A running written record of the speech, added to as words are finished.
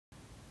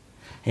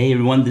Hey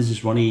everyone, this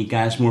is Ronnie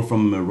Geismore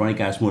from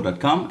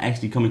ronniegeismore.com,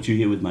 actually coming to you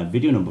here with my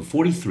video number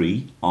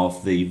 43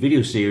 of the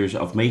video series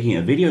of making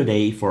a video a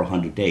day for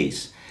 100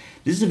 days.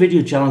 This is a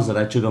video challenge that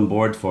I took on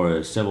board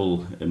for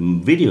several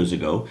videos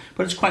ago,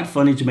 but it's quite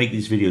funny to make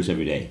these videos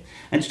every day.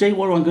 And today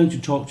what I'm going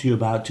to talk to you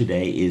about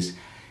today is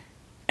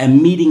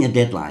meeting a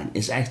deadline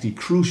is actually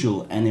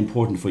crucial and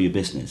important for your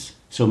business.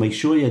 So make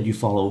sure that you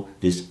follow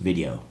this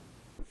video.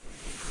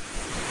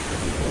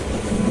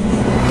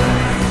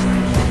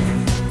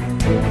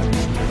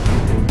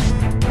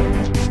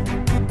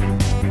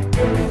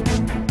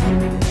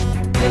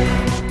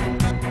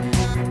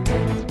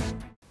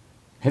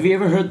 Have you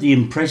ever heard the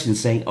impression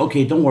saying,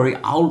 okay, don't worry,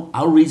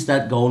 I'll reach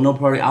that goal, no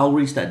problem, I'll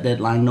reach that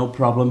deadline, no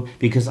problem,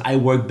 because I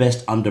work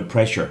best under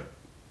pressure.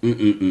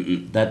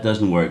 That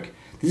doesn't work.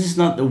 This is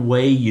not the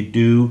way you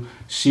do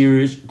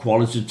serious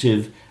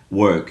qualitative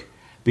work.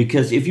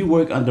 Because if you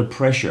work under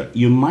pressure,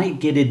 you might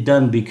get it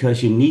done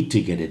because you need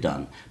to get it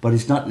done. But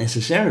it's not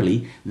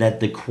necessarily that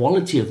the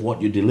quality of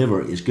what you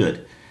deliver is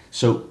good.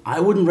 So I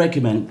wouldn't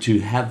recommend to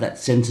have that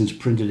sentence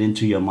printed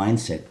into your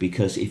mindset,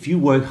 because if you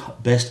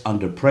work best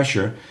under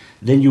pressure,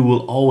 then you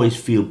will always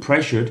feel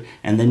pressured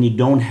and then you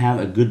don't have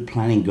a good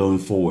planning going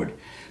forward.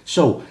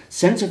 So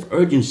sense of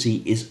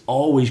urgency is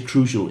always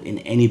crucial in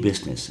any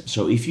business.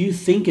 So if you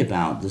think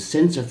about the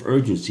sense of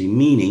urgency,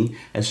 meaning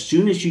as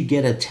soon as you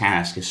get a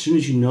task, as soon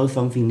as you know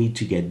something needs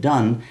to get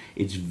done,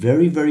 it's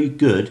very, very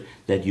good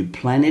that you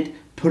plan it,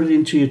 put it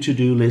into your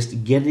to-do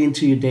list, get it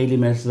into your daily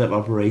method of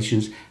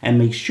operations, and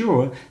make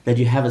sure that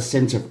you have a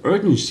sense of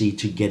urgency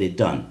to get it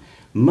done.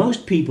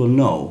 Most people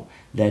know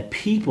that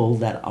people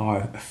that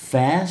are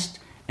fast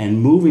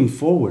and moving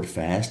forward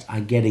fast are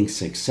getting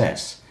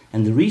success.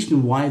 And the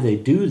reason why they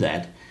do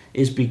that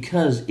is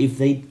because if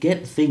they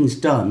get things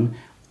done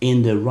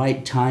in the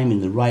right time,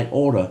 in the right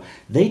order,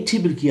 they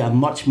typically are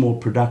much more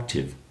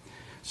productive.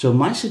 So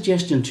my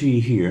suggestion to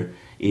you here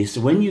is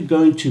when you're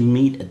going to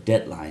meet a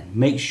deadline,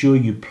 make sure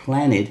you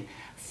plan it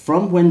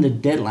from when the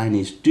deadline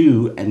is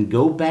due and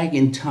go back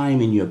in time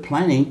in your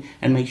planning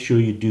and make sure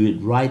you do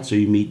it right so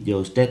you meet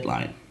those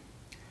deadlines.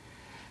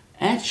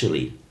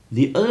 Actually,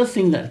 the other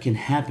thing that can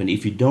happen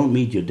if you don't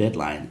meet your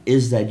deadline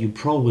is that you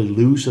probably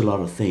lose a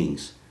lot of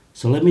things.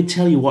 So let me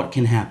tell you what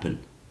can happen.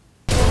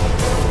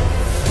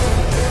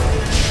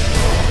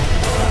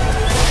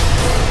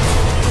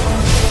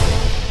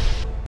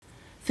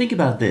 Think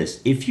about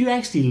this. If you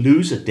actually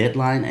lose a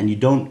deadline and you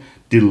don't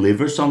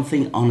deliver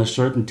something on a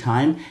certain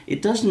time,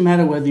 it doesn't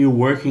matter whether you're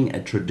working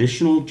a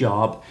traditional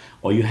job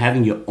or you're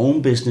having your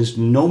own business,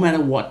 no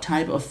matter what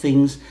type of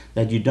things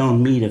that you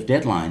don't meet a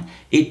deadline.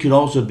 It could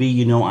also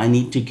be, I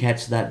need to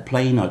catch that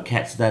plane or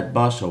catch that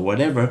bus or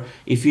whatever.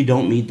 If you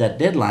don't meet that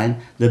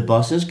deadline, the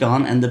bus is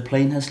gone and the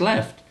plane has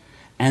left.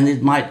 And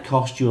it might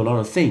cost you a lot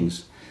of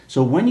things.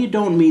 So when you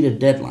don't meet a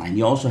deadline,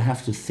 you also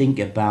have to think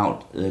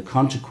about the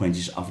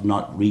consequences of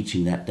not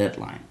reaching that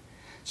deadline.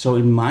 So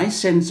in my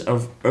sense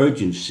of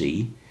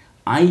urgency,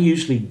 I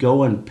usually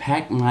go and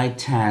pack my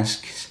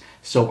tasks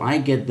so I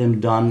get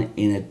them done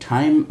in a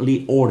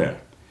timely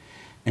order.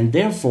 And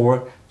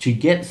therefore, to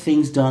get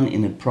things done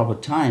in a proper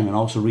time and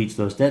also reach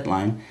those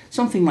deadlines,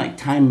 something like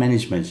time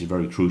management is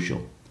very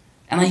crucial.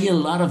 And I hear a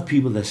lot of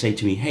people that say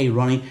to me, hey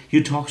Ronnie,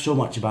 you talk so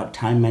much about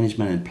time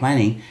management and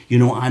planning,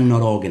 I'm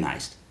not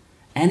organized.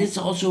 And it's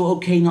also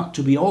okay not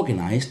to be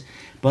organized,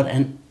 but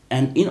an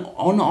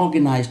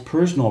unorganized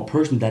person or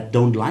person that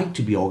don't like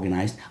to be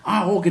organized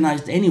are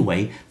organized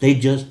anyway, they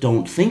just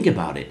don't think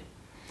about it.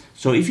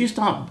 So if you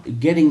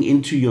start getting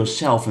into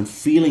yourself and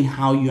feeling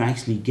how you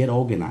actually get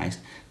organized,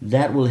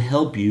 that will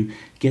help you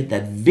get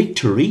that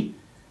victory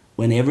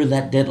whenever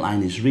that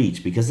deadline is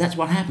reached, because that's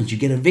what happens. You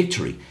get a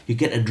victory, you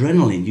get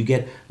adrenaline, you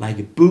get like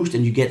a boost,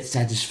 and you get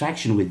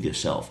satisfaction with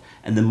yourself.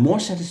 And the more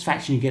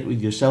satisfaction you get with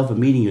yourself and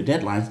meeting your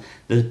deadlines,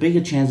 the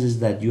bigger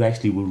chances that you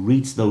actually will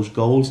reach those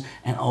goals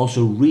and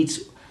also reach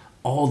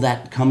all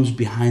that comes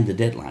behind the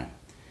deadline.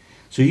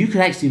 So you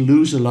could actually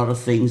lose a lot of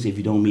things if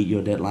you don't meet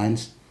your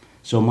deadlines.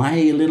 So my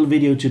little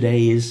video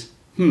today is,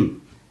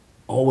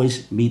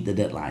 always meet the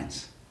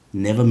deadlines.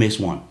 Never miss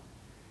one.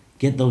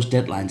 Get those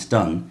deadlines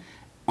done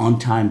on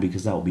time,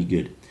 because that will be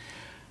good.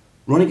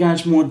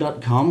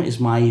 ronniegeismore.com is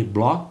my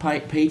blog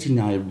page, and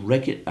I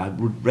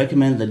would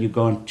recommend that you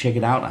go and check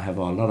it out. I have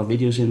a lot of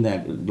videos in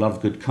there, a lot of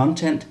good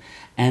content.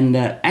 And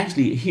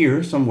actually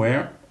here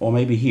somewhere, or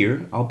maybe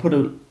here, I'll put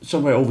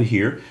somewhere over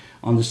here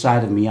on the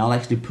side of me, I'll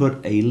actually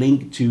put a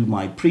link to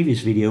my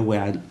previous video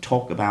where I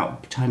talk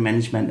about time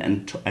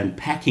management and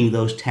packing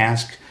those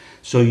tasks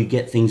so you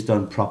get things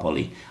done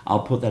properly.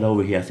 I'll put that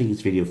over here. I think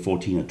it's video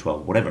 14 or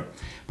 12, whatever.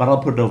 But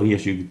I'll put it over here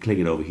so you can click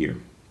it over here.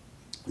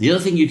 The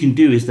other thing you can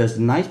do is there's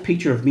a nice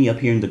picture of me up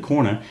here in the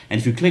corner, and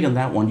if you click on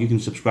that one, you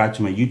can subscribe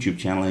to my YouTube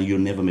channel and you'll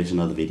never miss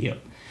another video.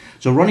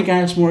 So Ronnie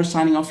Geismore is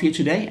signing off here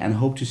today, and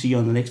hope to see you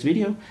on the next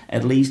video.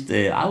 At least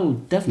I will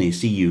definitely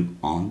see you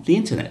on the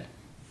internet.